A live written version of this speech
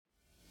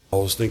I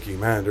was thinking,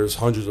 man, there's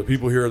hundreds of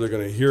people here. They're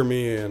going to hear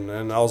me.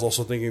 And I was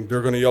also thinking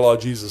they're going to yell out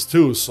Jesus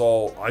too.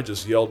 So I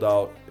just yelled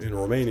out in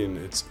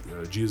Romanian, it's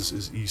Jesus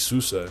is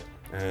Iisuse.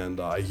 And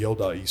I yelled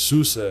out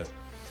Iisuse.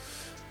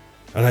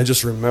 And I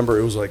just remember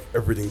it was like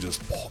everything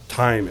just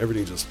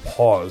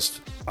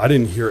paused. I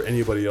didn't hear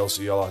anybody else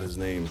yell out his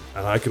name.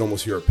 And I could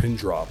almost hear a pin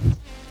drop.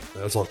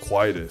 That's how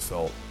quiet it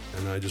felt.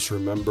 And I just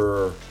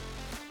remember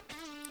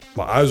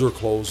my eyes were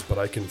closed, but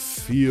I can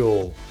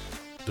feel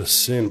the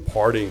sin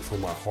parting from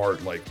my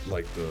heart, like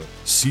the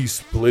sea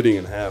splitting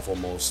in half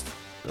almost.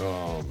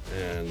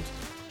 And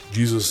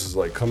Jesus is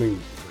like coming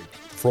like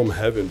from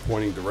heaven,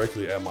 pointing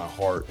directly at my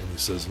heart. And he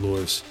says,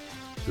 Louis,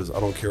 because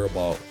I don't care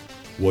about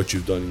what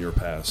you've done in your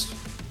past.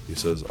 He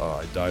says,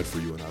 I died for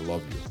you and I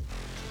love you.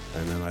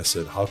 And then I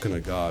said, how can a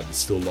God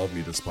still love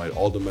me despite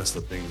all the messed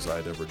up things I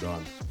had ever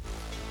done?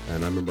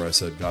 And I remember I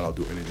said, God, I'll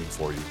do anything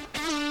for you.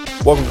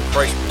 Welcome to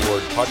Christ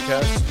Reward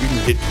Podcast. You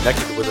can get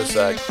connected with us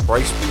at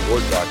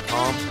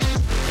ChristReward.com,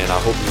 and I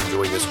hope you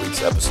enjoy this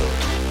week's episode.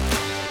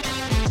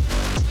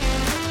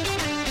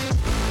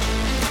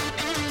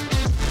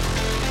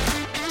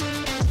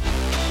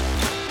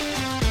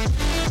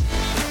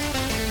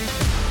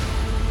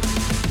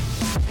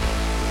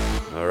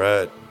 All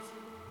right.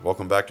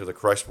 Welcome back to the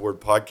Christ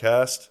Reward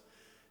Podcast.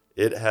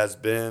 It has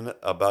been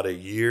about a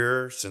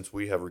year since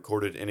we have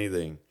recorded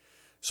anything.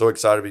 So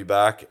excited to be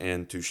back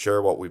and to share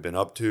what we've been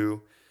up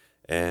to.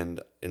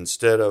 And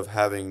instead of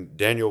having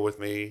Daniel with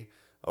me,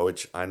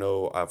 which I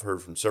know I've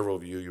heard from several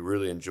of you, you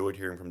really enjoyed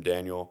hearing from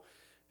Daniel.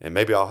 And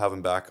maybe I'll have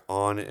him back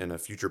on in a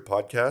future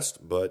podcast.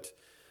 But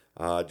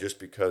just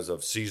because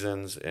of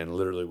seasons and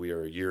literally we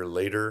are a year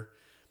later,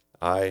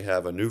 I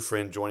have a new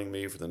friend joining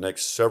me for the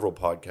next several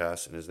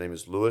podcasts. And his name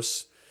is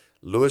Louis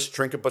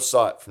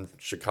Trinca-Pasat from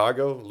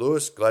Chicago.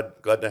 Louis,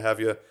 glad to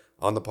have you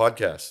on the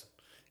podcast.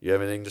 You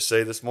have anything to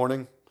say this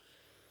morning?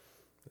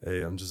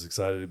 Hey, I'm just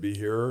excited to be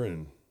here,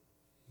 and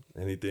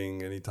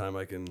anytime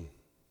I can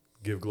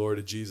give glory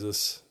to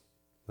Jesus,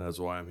 that's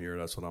why I'm here.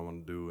 That's what I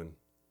want to do. And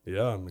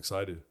yeah, I'm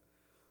excited.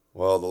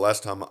 Well, the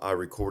last time I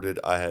recorded,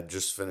 I had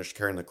just finished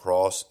carrying the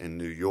cross in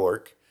New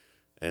York.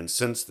 And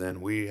since then,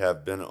 we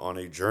have been on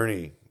a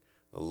journey.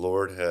 The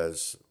Lord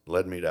has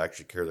led me to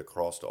actually carry the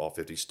cross to all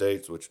 50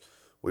 states, which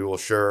we will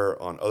share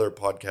on other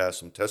podcasts,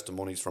 some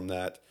testimonies from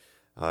that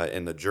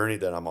in the journey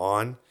that I'm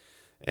on.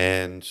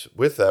 And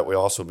with that, we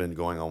also been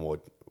going on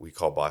what we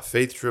call by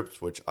faith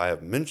trips, which I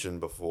have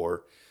mentioned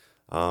before.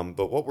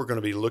 But what we're going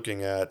to be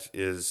looking at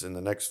is in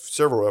the next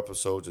several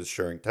episodes is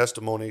sharing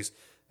testimonies,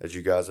 as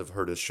you guys have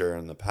heard us share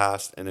in the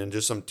past, and then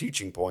just some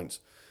teaching points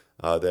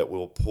that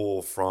we'll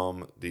pull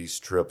from these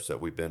trips that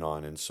we've been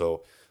on. And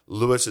so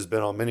Louis has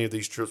been on many of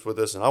these trips with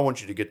us, and I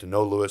want you to get to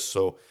know Louis.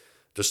 So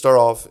to start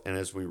off, and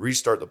as we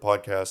restart the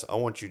podcast, I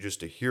want you just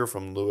to hear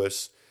from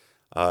Louis,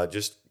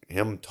 just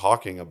him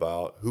talking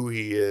about who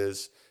he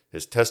is,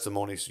 his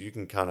testimony, so you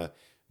can kind of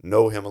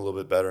know him a little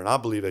bit better. And I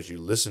believe as you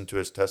listen to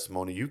his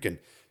testimony, you can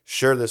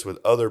share this with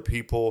other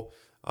people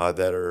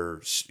that are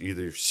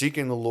either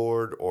seeking the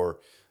Lord or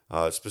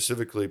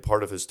specifically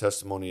part of his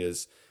testimony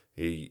is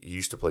he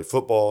used to play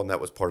football and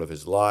that was part of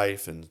his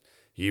life. And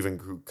he even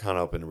grew kind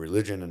of up in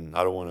religion. And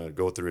I don't want to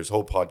go through his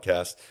whole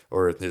podcast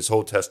or his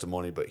whole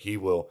testimony, but he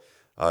will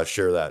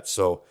share that.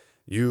 So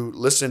you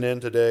listen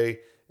in today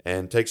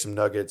and take some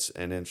nuggets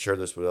and then share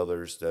this with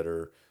others that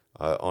are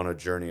on a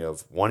journey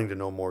of wanting to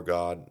know more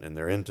God and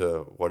they're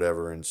into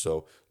whatever. And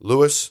so,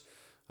 Louis,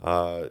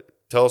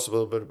 tell us a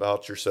little bit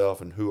about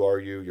yourself and who are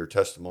you, your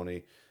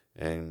testimony,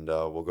 and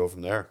we'll go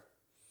from there.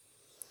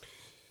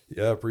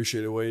 Yeah,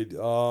 appreciate it, Wade.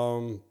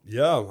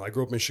 I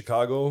grew up in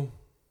Chicago.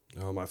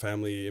 My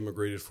family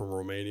immigrated from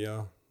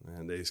Romania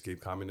and they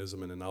escaped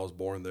communism, and then I was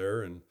born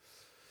there and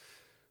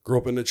grew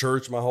up in the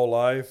church my whole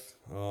life.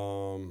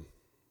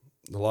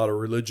 A lot of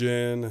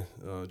religion,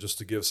 just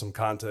to give some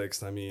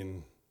context. I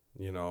mean,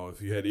 you know,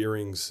 if you had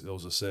earrings, it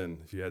was a sin.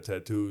 If you had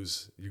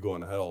tattoos, you go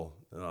into hell.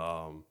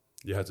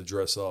 You had to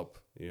dress up,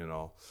 you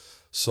know.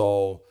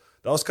 So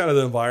that was kind of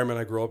the environment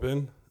I grew up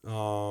in.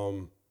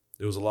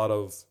 It was a lot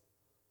of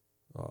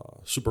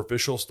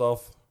superficial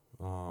stuff.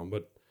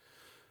 But,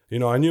 you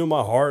know, I knew in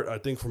my heart, I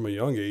think from a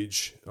young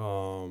age,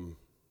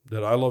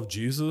 that I love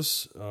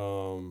Jesus.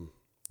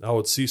 I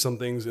would see some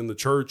things in the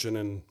church, and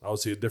then I would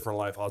see a different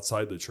life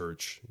outside the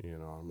church. You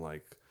know, I'm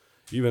like,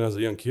 even as a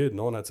young kid,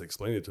 no one had to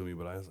explain it to me,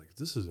 but I was like,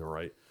 this isn't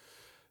right.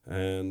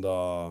 And,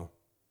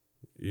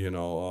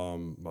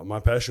 my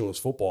passion was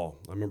football.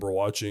 I remember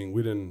watching,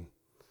 we didn't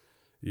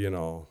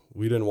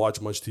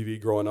watch much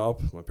TV growing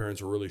up. My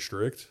parents were really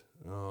strict.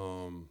 It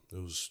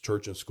was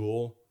church and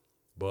school,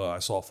 but I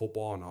saw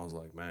football and I was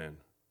like, man,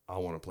 I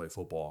want to play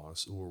football.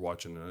 We were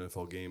watching an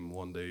NFL game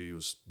one day. It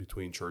was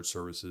between church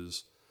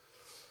services.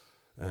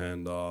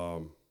 And, I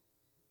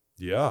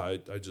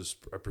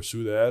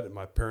pursued that. And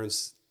my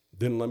parents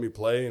didn't let me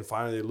play, and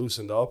finally they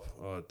loosened up.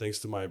 Thanks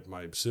to my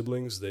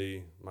siblings,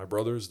 my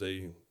brothers,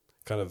 they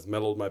kind of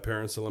meddled my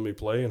parents to let me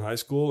play in high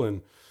school,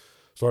 and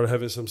started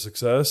having some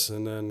success,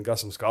 and then got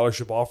some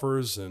scholarship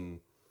offers, and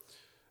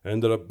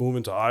ended up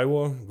moving to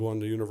Iowa, going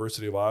to the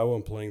University of Iowa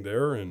and playing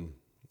there. And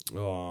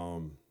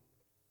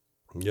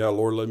Yeah,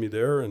 Lord led me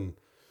there, and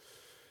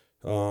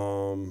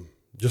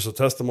just a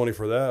testimony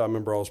for that. I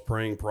remember I was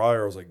praying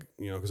prior. I was like,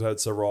 because I had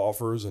several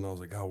offers, and I was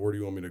like, God, where do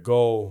you want me to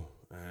go?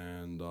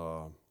 And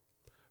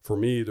for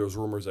me, there was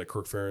rumors that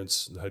Kirk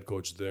Ferentz, the head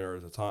coach there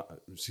at the time,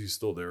 he's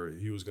still there,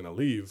 he was going to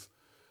leave.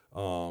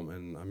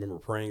 And I remember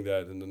praying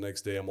that, and the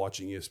next day I'm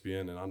watching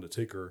ESPN, and on the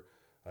ticker,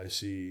 I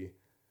see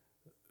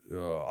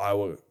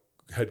Iowa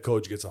head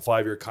coach gets a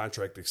 5-year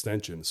contract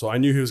extension. So I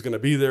knew he was going to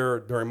be there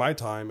during my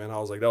time, and I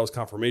was like, that was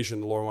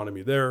confirmation. The Lord wanted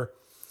me there.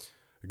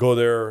 I go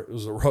there. It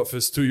was the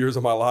roughest 2 years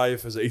of my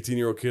life as an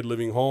 18-year-old kid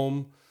living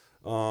home.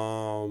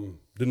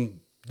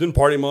 Didn't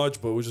party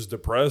much, but was just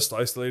depressed,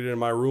 isolated in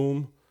my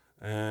room.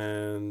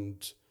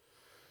 And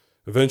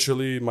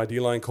eventually my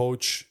D-line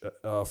coach,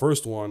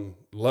 first one,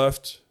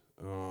 left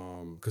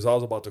because I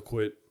was about to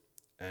quit.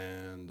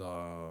 And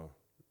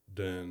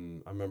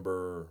then I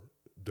remember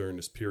during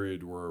this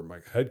period where my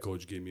head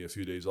coach gave me a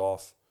few days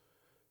off,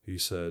 he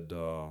said,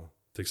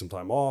 take some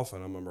time off.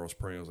 And I remember I was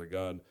praying. I was like,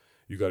 God,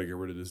 you got to get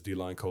rid of this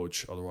D-line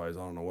coach. Otherwise,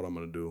 I don't know what I'm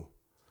going to do.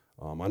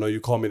 I know you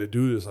called me to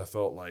do this. I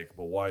felt like,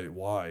 but why,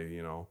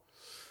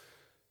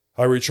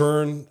 I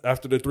returned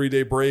after the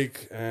 3-day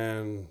break,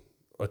 and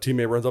a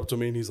teammate runs up to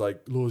me, and he's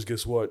like, Louis,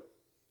 guess what?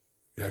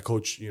 Yeah,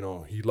 coach,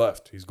 he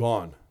left. He's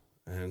gone.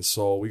 And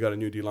so we got a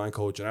new D-line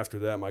coach. And after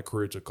that, my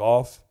career took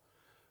off,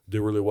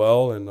 did really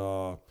well,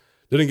 and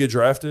didn't get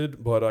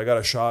drafted, but I got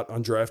a shot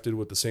undrafted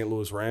with the St.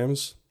 Louis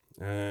Rams,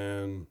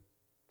 and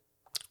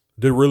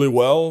did really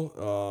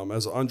well.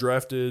 As an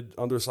undrafted,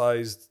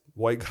 undersized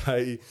white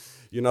guy,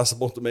 you're not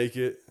supposed to make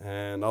it.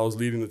 And I was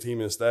leading the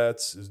team in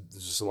stats. It's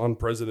just some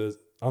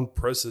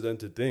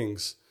unprecedented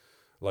things,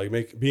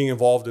 like being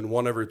involved in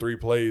 1 every 3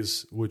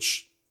 plays,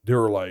 which they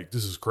were like,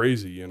 this is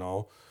crazy,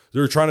 They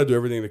were trying to do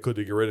everything they could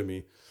to get rid of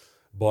me.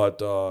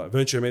 But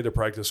eventually I made the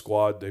practice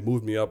squad. They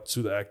moved me up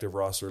to the active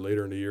roster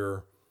later in the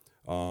year.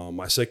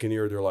 My second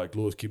year, they're like,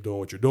 Louis, keep doing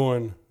what you're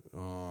doing.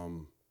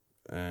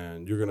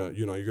 And you're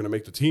gonna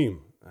make the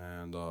team.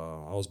 And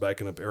I was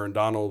backing up Aaron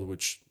Donald,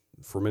 which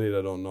for many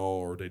that don't know,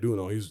 or they do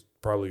know, he's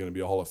probably going to be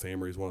a Hall of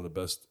Famer. He's one of the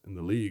best in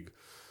the league.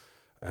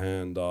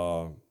 And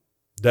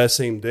that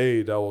same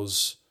day, that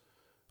was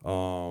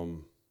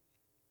June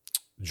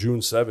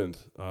 7th,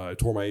 I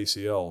tore my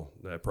ACL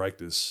at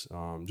practice.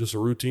 Just a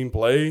routine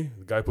play.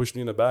 The guy pushed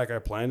me in the back. I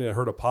planned it. I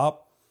heard a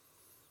pop.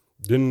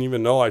 Didn't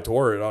even know I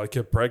tore it. I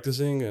kept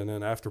practicing. And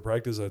then after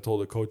practice, I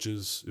told the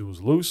coaches it was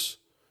loose.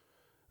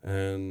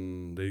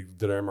 And they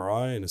did an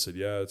MRI, and they said,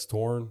 yeah, it's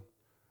torn.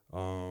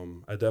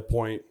 At that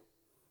point,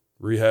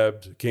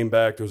 rehabbed, came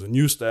back. There was a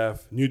new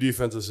staff, new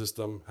defensive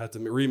system, had to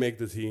remake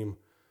the team.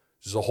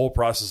 Just a whole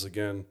process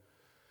again.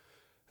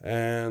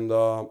 And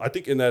I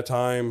think in that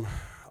time,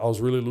 I was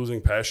really losing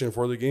passion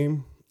for the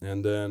game.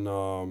 And then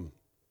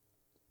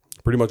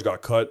pretty much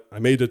got cut. I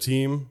made the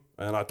team,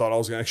 and I thought I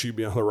was going to actually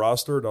be on the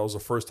roster. That was the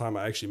first time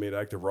I actually made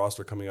active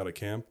roster coming out of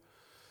camp.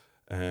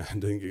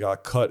 And then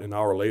got cut an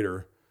hour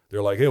later.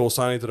 They're like, hey, we'll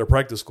sign you to the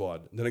practice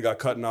squad. And then it got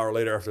cut an hour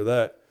later after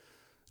that.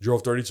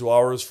 Drove 32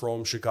 hours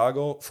from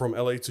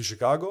LA to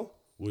Chicago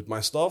with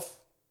my stuff.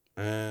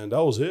 And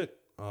that was it.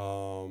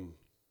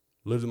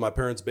 Lived in my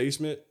parents'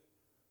 basement.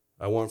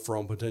 I went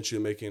from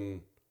potentially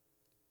making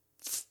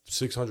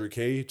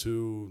 $600K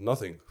to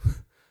nothing.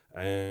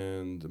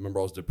 And I remember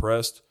I was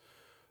depressed.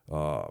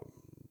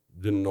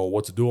 Didn't know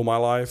what to do with my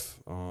life.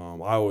 I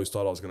always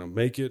thought I was going to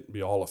make it, be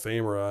a Hall of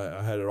Famer.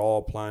 I had it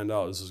all planned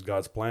out. This is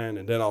God's plan.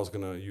 And then I was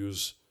going to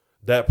use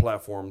that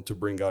platform to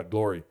bring God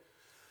glory.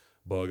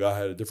 But God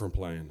had a different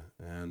plan.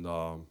 And,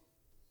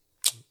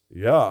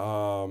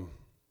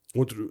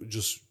 went through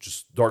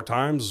just dark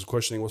times,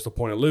 questioning what's the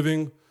point of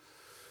living.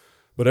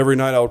 But every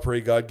night I would pray,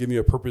 God, give me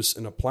a purpose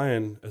and a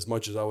plan as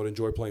much as I would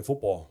enjoy playing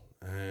football.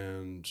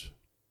 And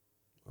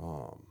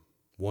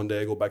one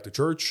day I go back to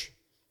church.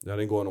 I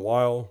didn't go in a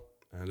while.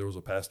 And there was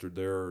a pastor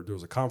there. There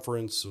was a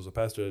conference. There was a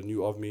pastor that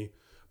knew of me,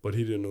 but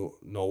he didn't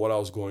know what I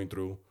was going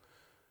through.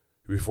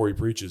 Before he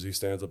preaches, he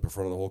stands up in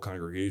front of the whole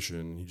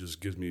congregation. He just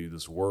gives me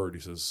this word.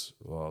 He says,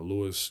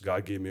 Louis,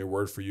 God gave me a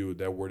word for you.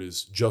 That word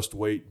is just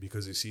wait,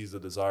 because he sees the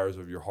desires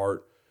of your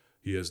heart.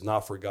 He has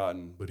not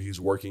forgotten, but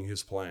he's working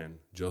his plan.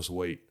 Just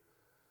wait.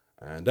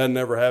 And that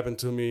never happened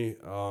to me.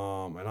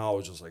 And I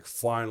was just like,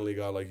 finally,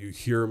 God, like, you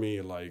hear me.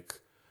 And like,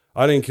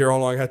 I didn't care how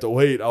long I had to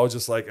wait. I was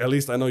just like, at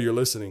least I know you're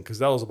listening. Because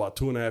that was about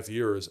 2.5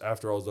 years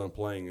after I was done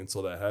playing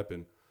until that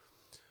happened.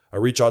 I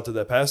reach out to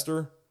that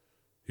pastor.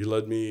 He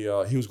led me,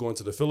 he was going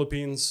to the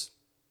Philippines.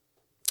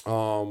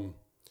 And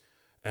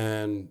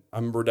I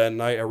remember that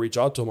night I reached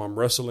out to him. I'm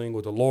wrestling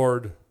with the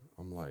Lord.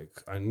 I'm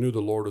like, I knew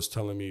the Lord was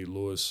telling me,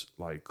 Louis,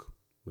 like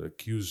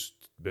he was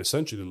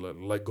essentially to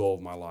let go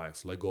of my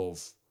life, let go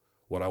of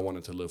what I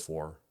wanted to live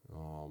for.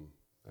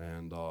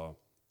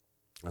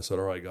 I said,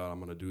 all right, God, I'm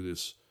going to do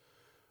this.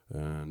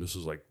 And this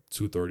was like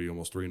 2:30,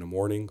 almost 3 in the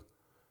morning.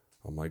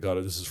 I'm like,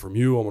 God, this is from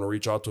you. I'm going to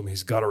reach out to him.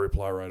 He's got to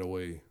reply right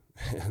away.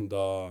 And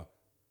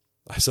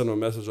I sent him a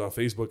message on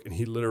Facebook, and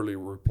he literally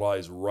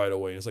replies right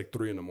away. It's like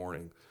 3 in the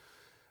morning.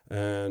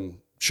 And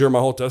share my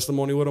whole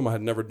testimony with him. I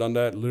had never done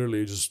that.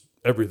 Literally just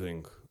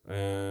everything.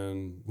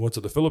 and went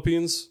to the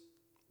Philippines.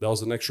 That was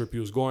the next trip he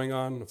was going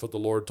on. I felt the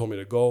Lord told me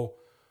to go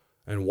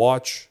and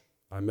watch.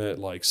 I met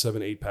like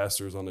 7, 8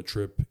 pastors on the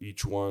trip.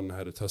 Each one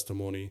had a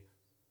testimony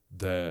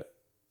that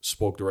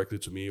spoke directly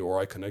to me or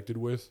I connected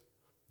with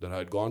that I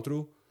had gone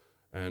through.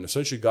 And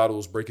essentially God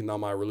was breaking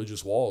down my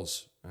religious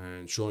walls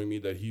and showing me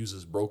that he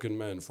uses broken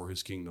men for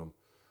his kingdom.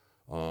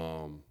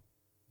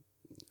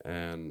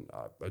 And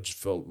I just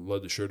felt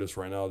led to share this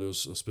right now.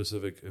 There's a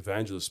specific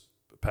evangelist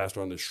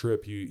pastor on this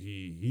trip.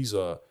 He's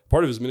a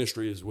part of his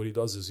ministry is what he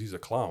does is he's a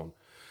clown.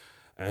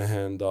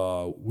 And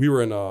we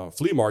were in a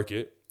flea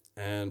market,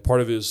 and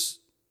part of his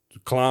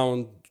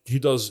clown, he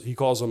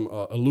calls them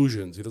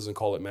illusions. He doesn't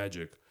call it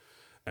magic.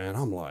 And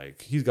I'm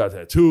like, he's got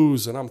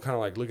tattoos, and I'm kind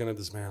of like looking at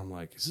this man. I'm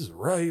like, is this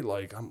right?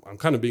 Like, I'm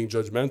kind of being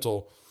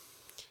judgmental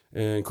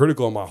and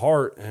critical in my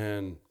heart.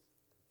 And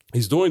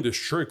he's doing this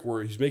trick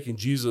where he's making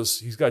Jesus.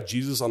 He's got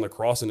Jesus on the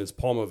cross in his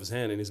palm of his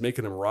hand, and he's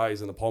making him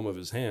rise in the palm of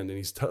his hand.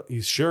 And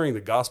he's sharing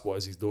the gospel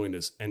as he's doing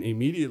this. And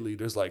immediately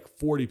there's like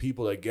 40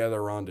 people that gather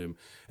around him,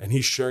 and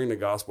he's sharing the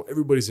gospel.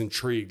 Everybody's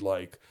intrigued,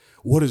 like,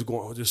 what is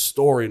going on with this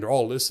story? And they're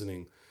all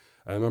listening.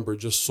 I remember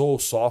just so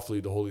softly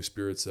the Holy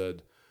Spirit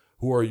said,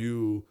 "Who are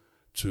you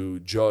to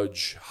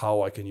judge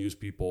how I can use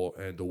people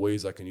and the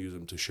ways I can use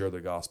them to share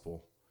the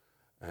gospel?"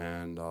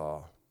 And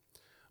I'm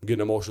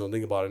getting emotional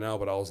thinking about it now,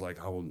 but I was like,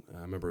 I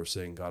remember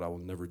saying, God, I will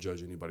never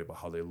judge anybody by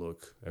how they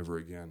look ever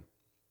again.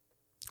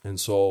 And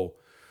so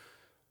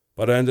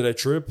by the end of that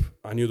trip,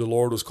 I knew the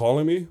Lord was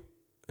calling me.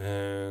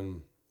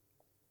 And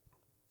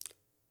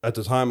at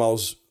the time, I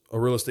was a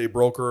real estate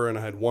broker, and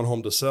I had one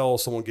home to sell.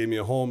 Someone gave me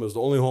a home. It was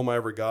the only home I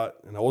ever got,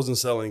 and I wasn't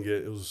selling it.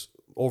 It was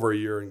over a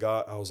year, and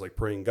I was like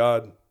praying,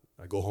 God,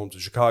 I go home to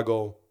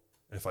Chicago.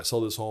 If I sell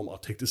this home, I'll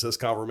take this as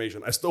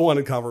confirmation. I still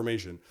wanted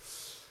confirmation.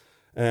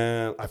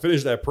 And I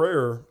finished that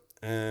prayer,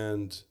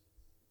 and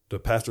the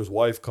pastor's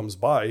wife comes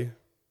by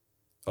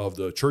of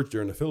the church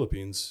there in the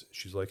Philippines.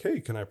 She's like,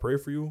 hey, can I pray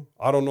for you?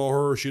 I don't know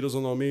her. She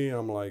doesn't know me.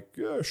 I'm like,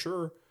 yeah,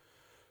 sure.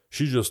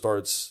 She just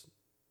starts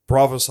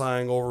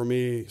prophesying over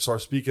me,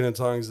 starts speaking in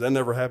tongues. That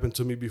never happened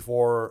to me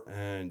before.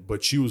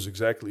 But she was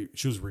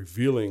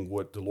revealing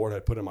what the Lord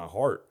had put in my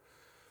heart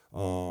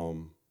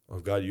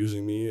of God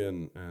using me.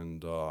 And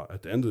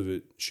at the end of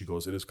it, she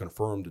goes, it is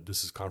confirmed that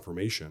this is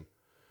confirmation.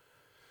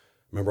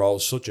 Remember, I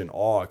was such in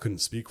awe. I couldn't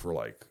speak for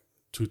like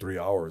 2-3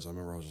 hours. I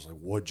remember I was just like,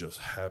 what just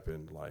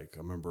happened? Like,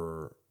 I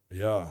remember,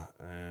 yeah.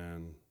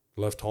 And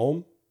left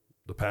home.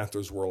 The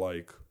pastors were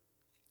like,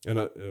 and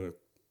a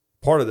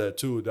part of that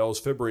too, that was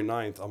February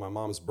 9th on my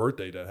mom's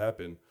birthday that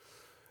happened.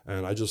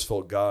 And I just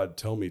felt God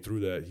tell me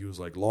through that. He was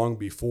like, long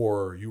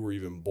before you were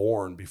even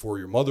born, before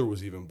your mother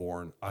was even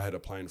born, I had a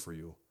plan for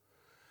you.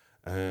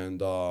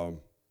 And I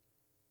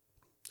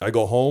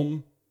go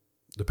home.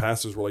 The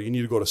pastors were like, you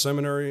need to go to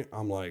seminary.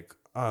 I'm like,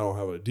 I don't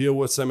have an idea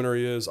what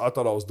seminary is. I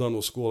thought I was done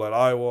with school at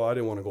Iowa. I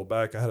didn't want to go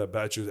back. I had a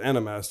bachelor's and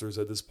a master's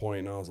at this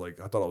point. And I was like,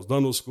 I thought I was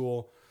done with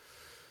school.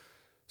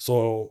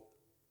 So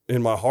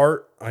in my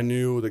heart, I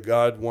knew that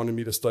God wanted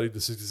me to study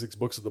the 66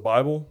 books of the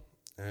Bible.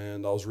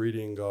 And I was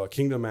reading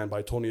Kingdom Man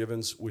by Tony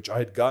Evans, which I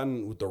had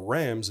gotten with the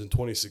Rams in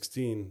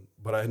 2016,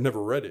 but I had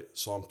never read it.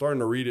 So I'm starting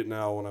to read it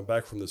now when I'm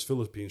back from this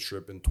Philippines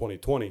trip in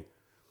 2020.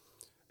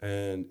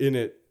 And in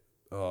it,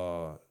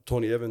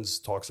 Tony Evans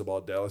talks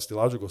about Dallas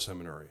Theological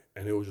Seminary,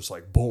 and it was just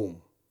like,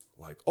 boom,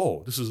 like,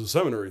 oh, this is a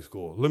seminary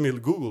school. Let me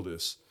Google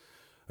this.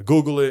 I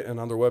Google it, and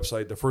on their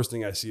website, the first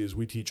thing I see is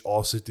we teach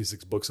all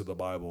 66 books of the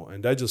Bible.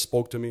 And that just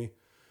spoke to me.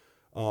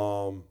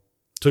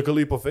 Took a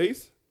leap of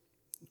faith,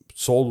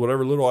 sold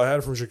whatever little I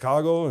had from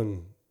Chicago,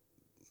 and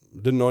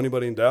didn't know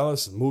anybody in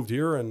Dallas, and moved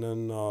here. And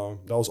then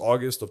that was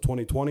August of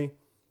 2020.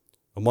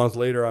 A month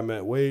later, I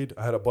met Wade.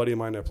 I had a buddy of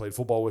mine that I played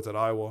football with at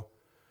Iowa.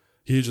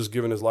 He had just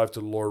given his life to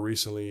the Lord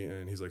recently,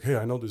 and he's like, hey,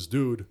 I know this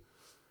dude.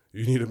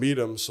 You need to meet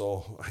him.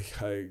 So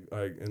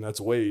and that's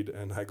Wade.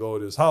 And I go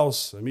to his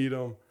house, I meet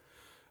him.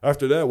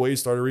 After that, Wade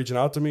started reaching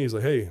out to me. He's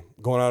like, hey,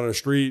 going out on the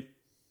street,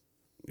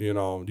 do you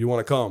want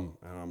to come?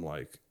 And I'm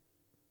like,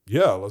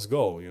 yeah, let's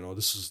go.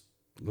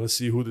 Let's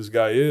see who this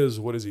guy is.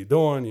 What is he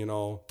doing?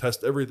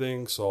 Test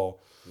everything.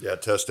 So yeah,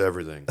 test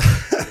everything.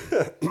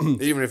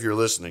 Even if you're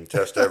listening,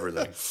 test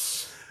everything.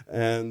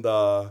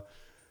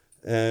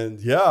 And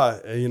yeah,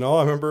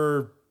 I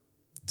remember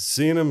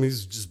seeing him.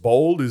 He's just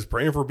bold. He's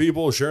praying for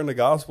people, sharing the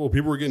gospel.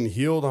 People were getting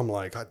healed. I'm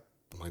like,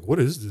 what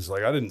is this?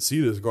 Like, I didn't see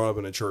this growing up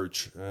in a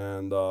church.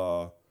 And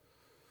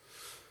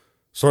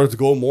started to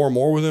go more and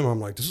more with him. I'm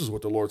like, this is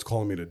what the Lord's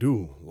calling me to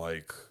do.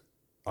 Like,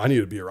 I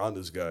need to be around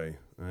this guy.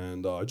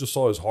 And I just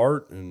saw his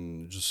heart,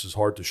 and just his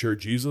heart to share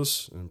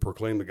Jesus and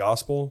proclaim the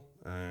gospel.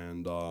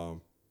 And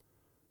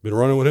been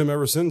running with him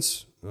ever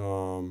since.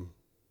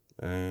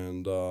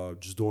 And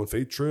just doing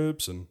faith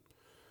trips, and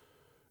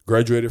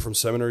graduated from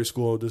seminary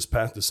school this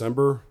past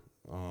December.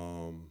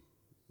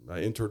 I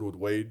interned with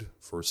Wade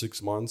for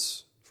 6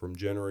 months from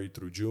January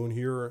through June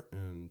here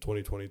in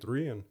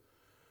 2023. And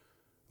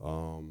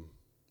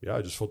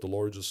I just felt the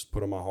Lord just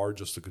put on my heart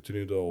just to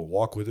continue to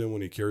walk with him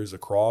when he carries the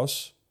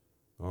cross,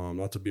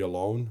 not to be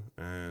alone,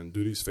 and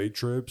do these faith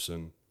trips.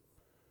 And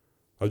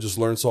I just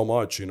learned so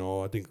much.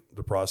 I think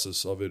the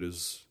process of it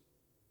is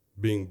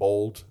being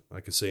bold.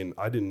 Like I say,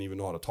 I didn't even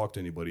know how to talk to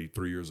anybody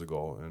 3 years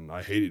ago, and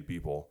I hated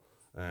people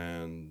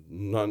and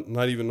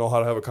not even know how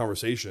to have a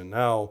conversation.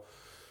 Now,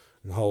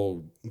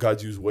 how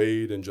God's used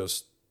Wade and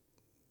just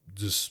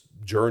this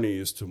journey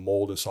is to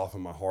mold and soften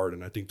my heart.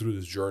 And I think through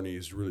this journey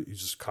he's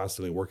just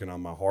constantly working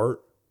on my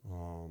heart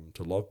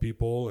to love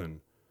people. And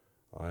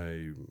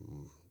I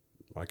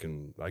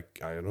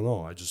don't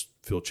know. I just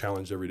feel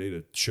challenged every day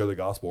to share the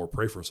gospel or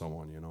pray for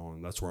someone,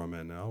 and that's where I'm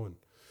at now. And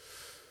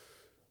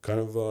kind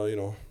of,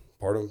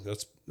 part of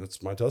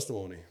that's my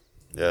testimony.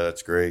 Yeah,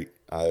 that's great.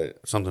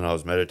 Something I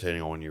was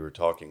meditating on when you were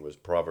talking was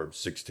Proverbs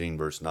 16,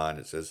 verse 9.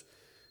 It says,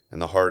 "In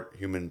the heart,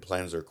 human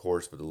plans their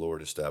course, but the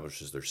Lord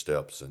establishes their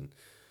steps."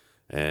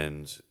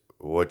 And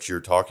what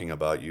you're talking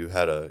about, you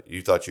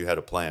thought you had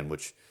a plan,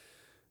 which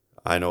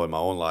I know in my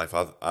own life,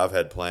 I've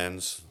had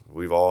plans.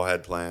 We've all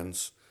had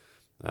plans.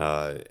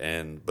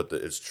 But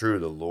it's true.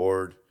 The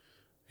Lord,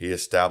 He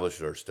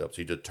establishes our steps.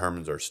 He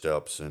determines our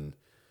steps. And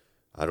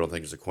I don't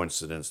think it's a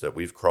coincidence that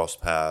we've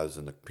crossed paths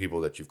and the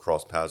people that you've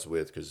crossed paths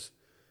with, because,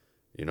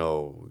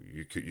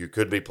 you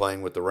could be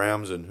playing with the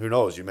Rams, and who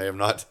knows, you may have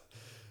not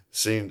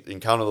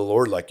encountered the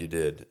Lord like you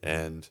did.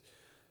 And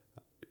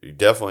you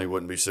definitely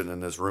wouldn't be sitting in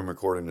this room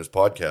recording this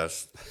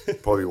podcast,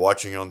 probably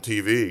watching it on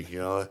TV,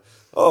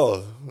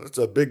 Oh, that's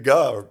a big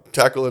guy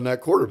tackling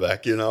that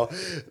quarterback,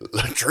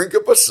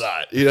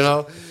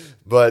 Trinca-Pasat,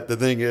 But the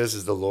thing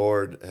is the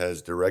Lord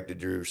has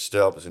directed your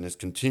steps and is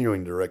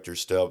continuing to direct your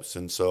steps.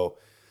 And so,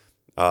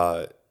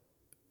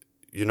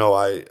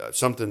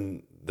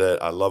 something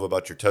that I love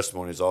about your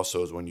testimonies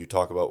also is when you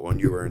talk about when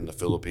you were in the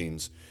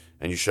Philippines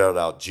and you shouted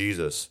out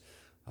Jesus.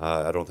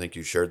 I don't think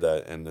you shared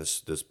that in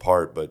this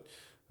part, but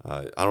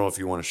I don't know if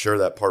you want to share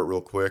that part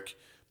real quick,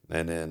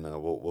 and then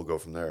we'll go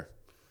from there.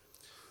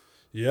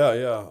 Yeah.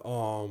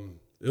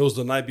 It was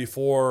the night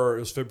before. It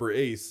was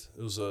February 8th.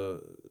 It was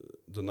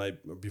the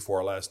night before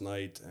our last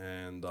night,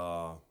 and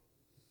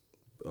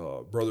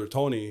Brother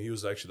Tony, he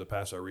was actually the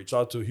pastor I reached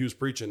out to. He was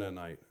preaching that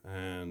night,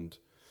 and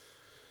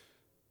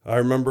I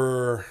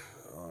remember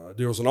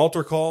there was an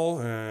altar call,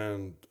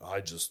 and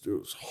there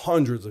was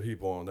hundreds of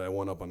people that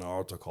went up on the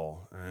altar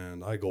call,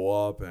 and I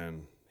go up,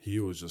 and he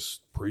was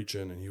just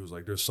preaching, and he was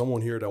like, "There's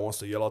someone here that wants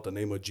to yell out the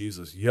name of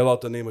Jesus. Yell out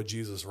the name of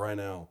Jesus right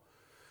now."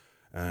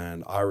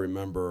 And I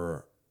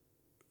remember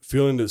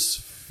feeling this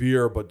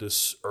fear, but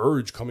this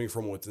urge coming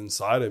from within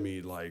inside of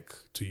me, like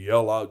to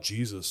yell out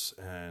Jesus.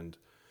 And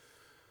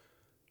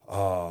I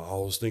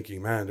was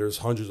thinking, man, there's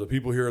hundreds of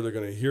people here. They're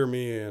going to hear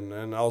me.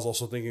 And I was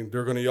also thinking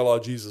they're going to yell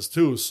out Jesus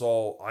too.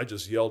 So I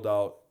just yelled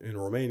out in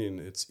Romanian.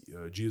 It's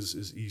Jesus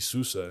is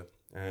Iisuse.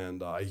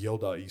 And I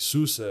yelled out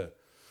Iisuse.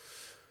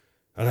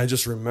 And I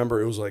just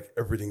remember it was like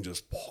everything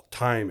just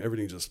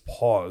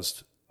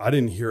paused. I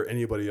didn't hear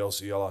anybody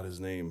else yell out his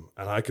name,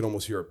 and I could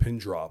almost hear a pin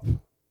drop.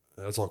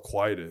 That's how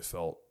quiet it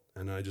felt.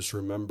 And I just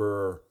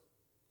remember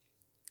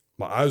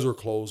my eyes were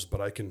closed,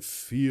 but I can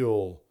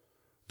feel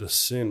the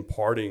sin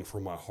parting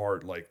from my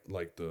heart,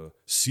 like the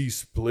sea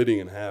splitting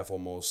in half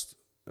almost.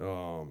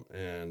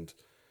 And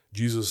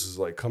Jesus is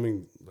like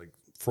coming like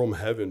from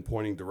heaven,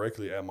 pointing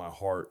directly at my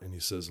heart. And he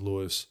says,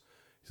 "Louis,"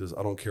 he says,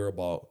 "I don't care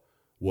about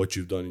what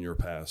you've done in your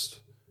past."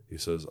 He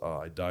says,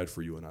 "I died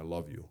for you and I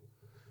love you."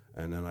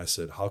 And then I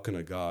said, how can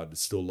a God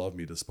still love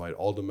me despite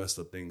all the messed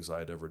up things I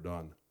had ever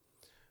done?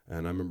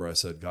 And I remember I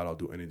said, "God, I'll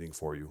do anything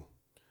for you."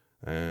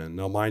 And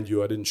now, mind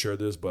you, I didn't share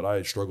this, but I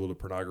had struggled with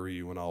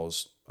pornography when I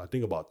was, I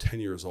think, about 10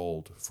 years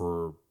old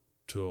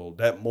till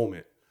that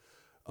moment.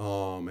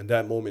 And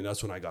that moment,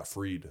 that's when I got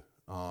freed.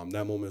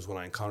 That moment is when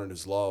I encountered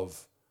his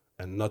love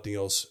and nothing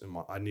else.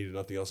 I needed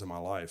nothing else in my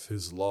life.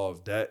 His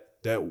love,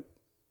 that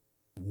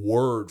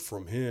word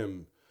from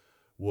him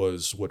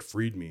was what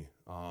freed me.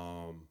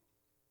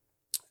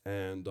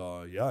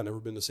 I've never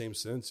been the same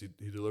since.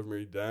 He delivered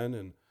me then,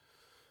 and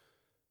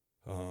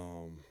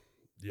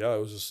it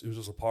was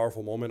just a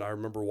powerful moment. I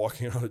remember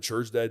walking out of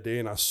church that day,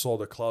 and I saw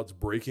the clouds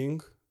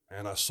breaking,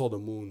 and I saw the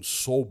moon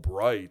so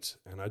bright,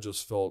 and I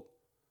just felt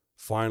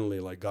finally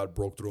like God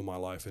broke through my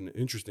life. And the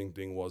interesting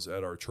thing was,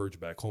 at our church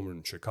back home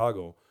in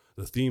Chicago,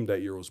 the theme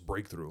that year was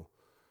breakthrough,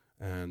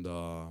 and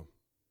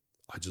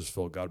I just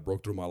felt God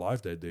broke through my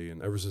life that day.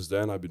 And ever since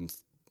then, I've been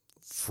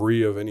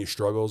free of any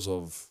struggles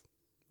of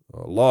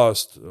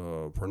lust,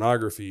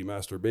 pornography,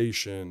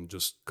 masturbation,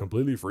 just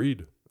completely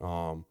freed.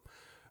 And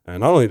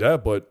not only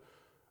that, but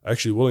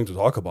actually willing to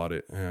talk about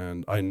it.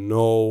 And I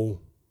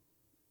know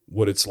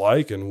what it's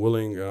like, and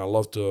I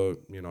love to,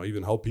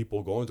 even help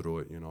people going through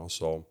it,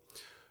 So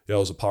yeah, it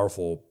was a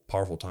powerful,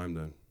 powerful time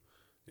then.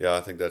 Yeah, I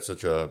think that's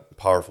such a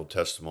powerful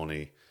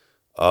testimony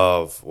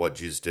of what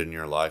Jesus did in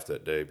your life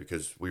that day,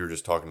 because we were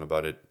just talking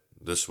about it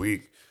this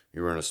week.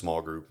 You were in a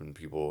small group and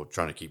people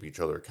trying to keep each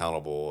other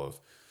accountable of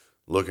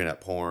looking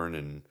at porn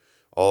and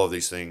all of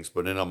these things.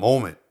 But in a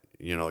moment,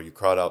 you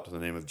cried out to the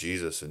name of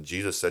Jesus, and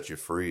Jesus set you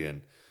free.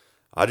 And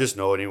I just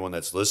know anyone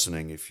that's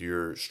listening, if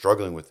you're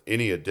struggling with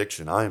any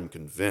addiction, I am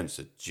convinced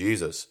that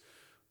Jesus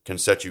can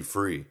set you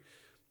free.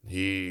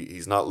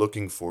 He's not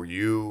looking for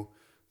you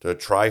to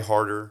try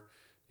harder.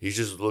 He's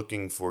just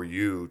looking for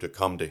you to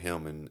come to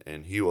him,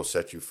 and he will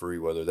set you free,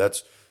 whether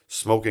that's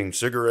smoking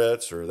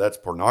cigarettes or that's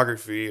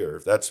pornography or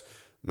if that's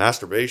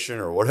masturbation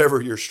or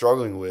whatever you're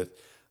struggling with.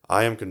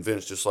 I am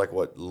convinced, just like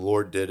what the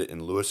Lord did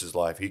in Lewis's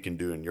life, he can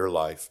do in your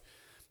life.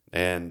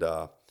 And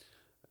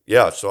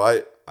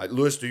so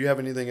Louis, do you have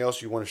anything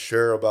else you want to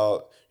share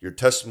about your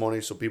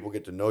testimony so people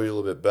get to know you a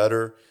little bit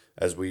better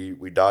as we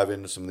dive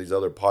into some of these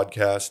other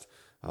podcasts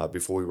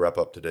before we wrap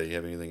up today? You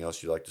have anything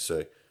else you'd like to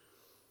say?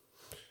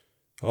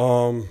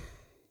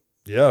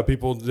 Yeah,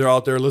 people, they're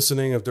out there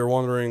listening. If they're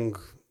wondering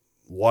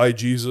why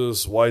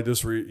Jesus, why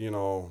this,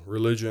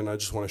 religion, I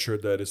just want to share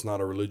that it's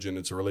not a religion,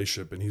 it's a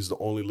relationship, and he's the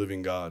only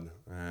living God.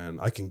 And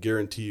I can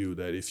guarantee you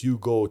that if you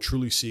go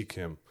truly seek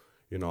him,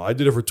 I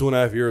did it for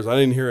 2.5 years. I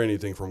didn't hear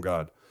anything from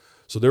God.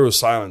 So there was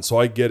silence. So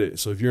I get it.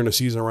 So if you're in a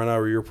season right now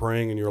where you're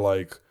praying and you're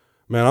like,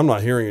 man, I'm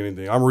not hearing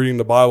anything. I'm reading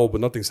the Bible, but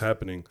nothing's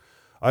happening.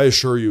 I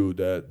assure you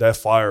that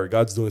fire,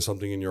 God's doing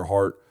something in your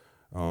heart.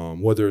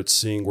 Whether it's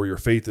seeing where your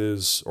faith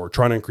is or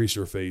trying to increase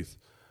your faith.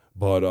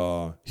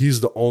 But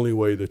he's the only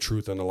way, the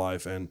truth, and the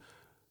life. And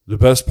the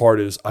best part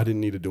is I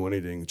didn't need to do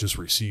anything, just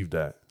receive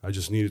that. I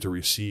just needed to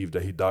receive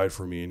that he died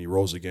for me and he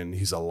rose again. And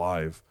he's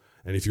alive.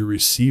 And if you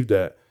receive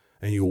that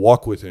and you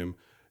walk with him,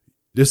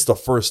 this is the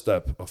first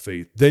step of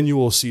faith. Then you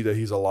will see that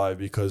he's alive,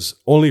 because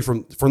only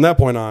from that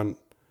point on,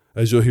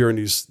 as you'll hear in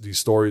these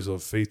stories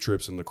of faith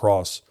trips and the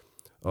cross,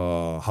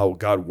 how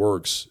God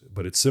works,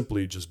 but it's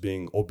simply just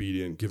being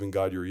obedient, giving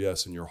God your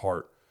yes in your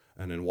heart,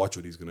 and then watch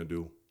what he's going to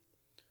do.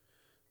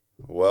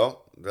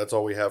 Well, that's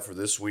all we have for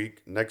this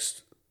week.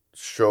 Next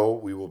show,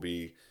 we will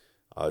be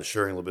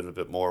sharing a little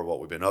bit more of what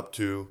we've been up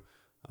to,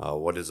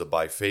 what is a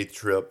by faith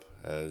trip,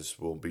 as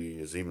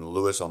even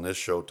Louis on this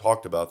show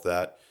talked about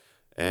that,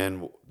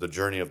 and the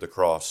journey of the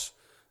cross.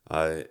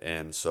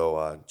 And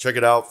so check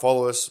it out.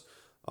 Follow us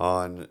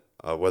on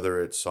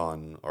whether it's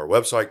on our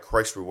website,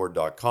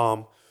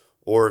 ChristReward.com,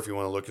 or if you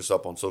want to look us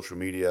up on social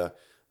media,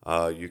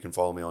 you can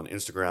follow me on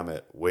Instagram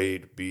at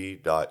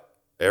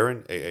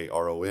wadeb.aaron,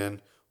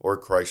 A-A-R-O-N, or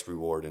Christ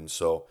Reward. And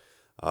so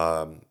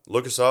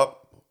look us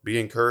up, be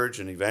encouraged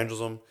in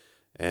evangelism,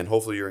 and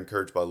hopefully you're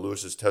encouraged by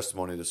Lewis's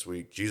testimony this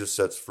week. Jesus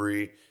sets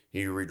free.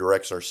 He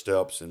redirects our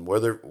steps. And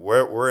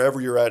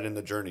wherever you're at in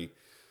the journey,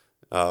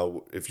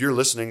 if you're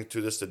listening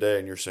to this today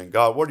and you're saying,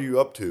 God, what are you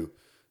up to?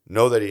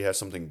 Know that he has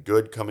something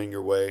good coming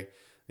your way.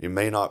 You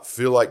may not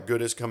feel like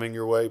good is coming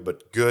your way,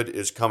 but good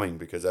is coming,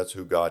 because that's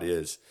who God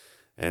is.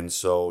 And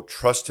so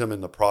trust him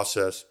in the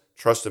process,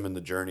 trust him in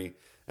the journey.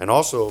 And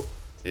also,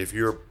 if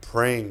you're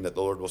praying that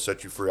the Lord will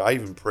set you free, I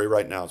even pray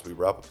right now as we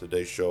wrap up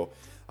today's show,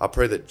 I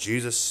pray that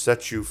Jesus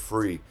sets you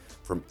free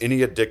from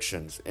any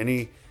addictions,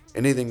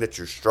 anything that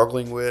you're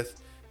struggling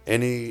with,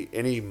 any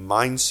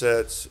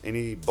mindsets,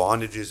 any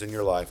bondages in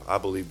your life. I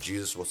believe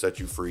Jesus will set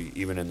you free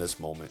even in this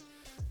moment.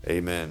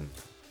 Amen.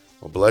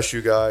 Well, bless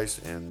you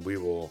guys, and we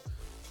will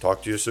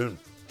talk to you soon.